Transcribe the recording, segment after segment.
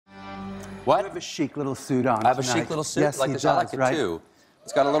What? You have a chic little suit on I have a tonight. chic little suit? Yes, like he this? does, I like it right? too.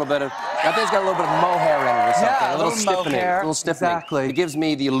 It's got a little bit of, I think it's got a little bit of mohair in it or something. Yeah, a little stiffening. mohair. A little stiffening. Exactly. It gives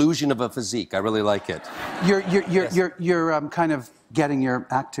me the illusion of a physique. I really like it. You're kind of getting your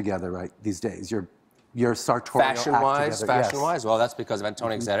act together right these days. Your sartorial Fashion-wise, yes. well, that's because of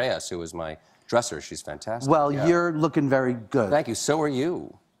Antonia Xereas, who is my dresser. She's fantastic. Well, yeah. you're looking very good. Thank you. So are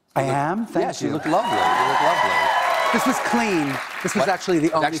you. I am? Thank you. Yes, you look lovely. You look lovely. This was clean. This was actually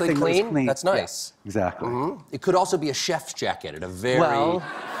the only thing that was clean. That's nice. Yeah, exactly. Mm-hmm. It could also be a chef's jacket at a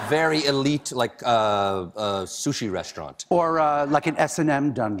very elite, like, sushi restaurant. Or like an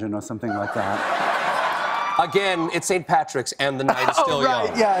S&M dungeon or something like that. Again, it's St. Patrick's and the night is still right.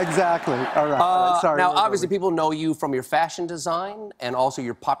 young. Yeah, exactly. All right. Sorry. Now, obviously, people know you from your fashion design and also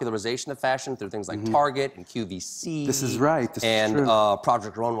your popularization of fashion through things like Target and QVC. This is right. This and is true.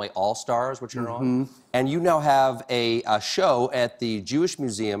 Project Runway All-Stars, which you're on. And you now have a show at the Jewish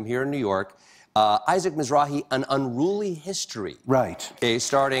Museum here in New York, Isaac Mizrahi, An Unruly History. Right. Okay,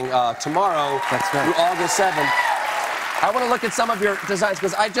 starting tomorrow through August 7th. I want to look at some of your designs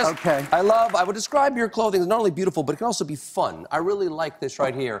because I would describe your clothing as not only beautiful, but it can also be fun. I really like this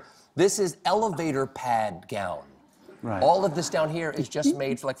right here. This is elevator pad gown. Right. All of this down here is just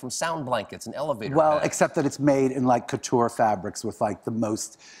made for, like, from sound blankets and elevator pads. Except that it's made in like couture fabrics with like the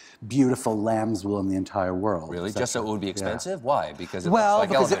most beautiful lamb's wool in the entire world. Really? Just so it would be expensive? Yeah. Why? Because it looks like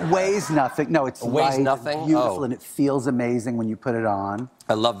because it weighs nothing. No, it's weighs light, nothing. It's beautiful, and it feels amazing when you put it on.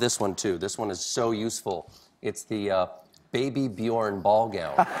 I love this one too. This one is so useful. It's the Baby Bjorn ball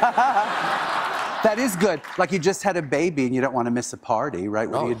gown. That is good. Like you just had a baby and you don't want to miss a party, right?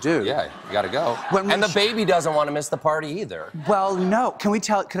 What do you do? Yeah, you gotta go. And the baby doesn't want to miss the party either. Well, no. Can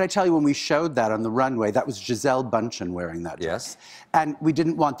I tell you when we showed that on the runway, that was Giselle Bundchen wearing that dress. Yes. And we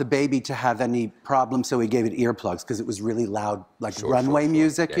didn't want the baby to have any problems, so we gave it earplugs because it was really loud, like runway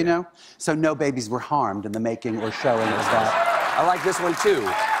music, you know? So no babies were harmed in the making or showing of that. I like this one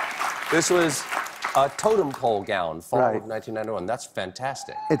too. This was a totem pole gown, fall of 1991. That's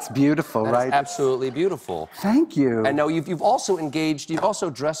fantastic. It's beautiful, right? It's absolutely beautiful. Thank you. And now you've also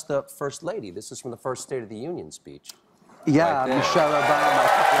dressed the First Lady. This is from the first State of the Union speech. Yeah, Michelle Obama.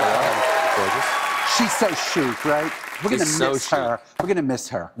 Gorgeous. She's so chic, right? We're gonna miss her. We're gonna miss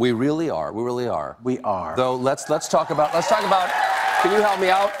her. We really are. We really are. We are. Though let's talk about. Can you help me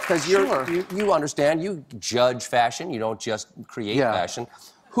out? Because you understand. You judge fashion. You don't just create fashion.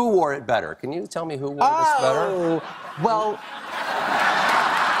 Who wore it better? Can you tell me who wore this better? Well,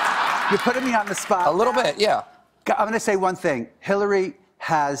 you're putting me on the spot. A little bit, yeah. I'm going to say one thing. Hillary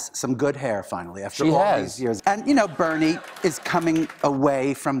has some good hair, finally, after all these years. And, you know, Bernie is coming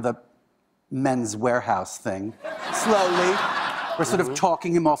away from the Men's Warehouse thing. Slowly. We're sort of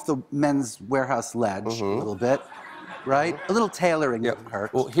talking him off the Men's Warehouse ledge a little bit. Right? A little tailoring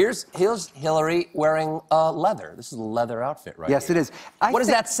hurt. Well, here's Hillary wearing leather. This is a leather outfit, right? Yes, here. it is. What is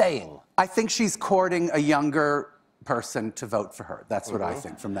that saying? I think she's courting a younger person to vote for her. That's what I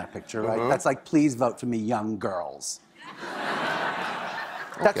think from that picture, right? That's like, please vote for me, young girls.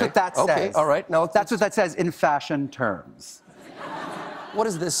 That's what that says. Okay, all right. Now that's what that says in fashion terms. What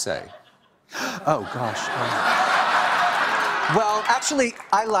does this say? Oh, gosh. Well, actually,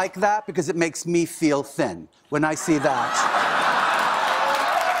 I like that because it makes me feel thin when I see that.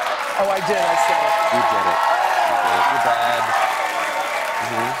 Oh, I did. I said it. You did it. You're bad.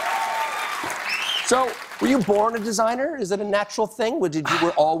 So, were you born a designer? Is it a natural thing? Were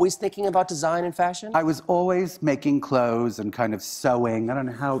always thinking about design and fashion? I was always making clothes and kind of sewing. I don't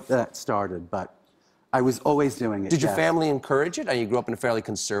know how that started, but I was always doing it. Did your family encourage it? You grew up in a fairly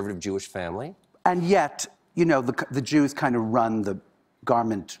conservative Jewish family? And yet, you know, the Jews kind of run the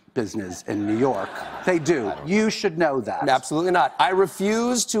garment business in New York. They do. You should know that. Absolutely not. I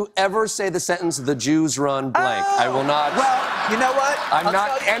refuse to ever say the sentence, the Jews run blank. I will not. Well, you know what? I'm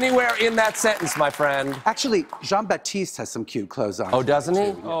not anywhere in that sentence, my friend. Actually, Jean-Baptiste has some cute clothes on. Oh, doesn't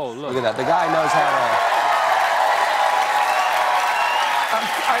he? Oh, look. Look at that. The guy knows how to...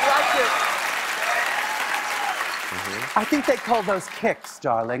 I like it. I think they call those kicks,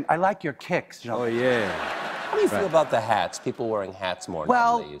 darling. I like your kicks, Jean. Oh, yeah. How do you feel about the hats? People wearing hats more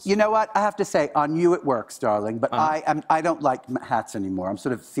well, nowadays. You know what? I have to say, on you it works, darling, but I don't like hats anymore. I'm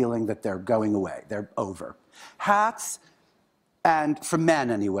sort of feeling that they're going away. They're over. Hats, and for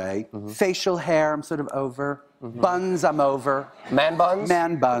men anyway, facial hair, I'm sort of over. Buns, I'm over. Man buns?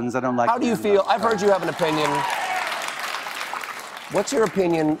 Man buns, I don't like. How do you feel? I've heard you have an opinion. What's your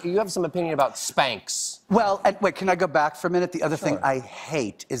opinion? You have some opinion about Spanx. Well, wait, can I go back for a minute? The other thing I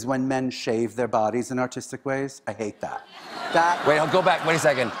hate is when men shave their bodies in artistic ways. I hate that. Wait, I'll go back. Wait a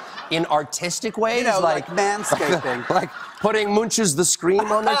second. In artistic ways? You know, like manscaping. putting Munch's The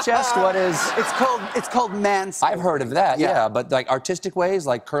Scream on their chest? What is... It's called manscaping. I've heard of that, yeah. But like artistic ways,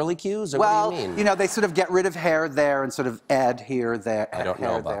 like curly cues, or well, what do you mean? You know, they sort of get rid of hair there and sort of add here, there. I don't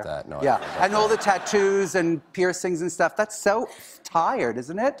know about that, no. Yeah, and all the tattoos and piercings and stuff. That's so tired,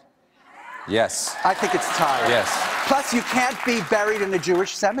 isn't it? Yes. I think it's tired. Yes. Plus, you can't be buried in a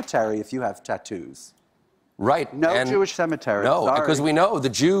Jewish cemetery if you have tattoos. Right. No Jewish cemetery. No, because we know the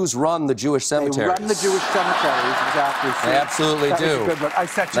Jews run the Jewish cemeteries. They run the Jewish cemeteries, exactly. They absolutely do. That was a good one. I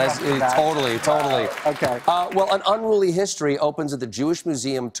set you up for that. Totally. Okay. Well, An Unruly History opens at the Jewish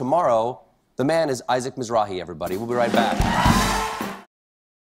Museum tomorrow. The man is Isaac Mizrahi, everybody. We'll be right back.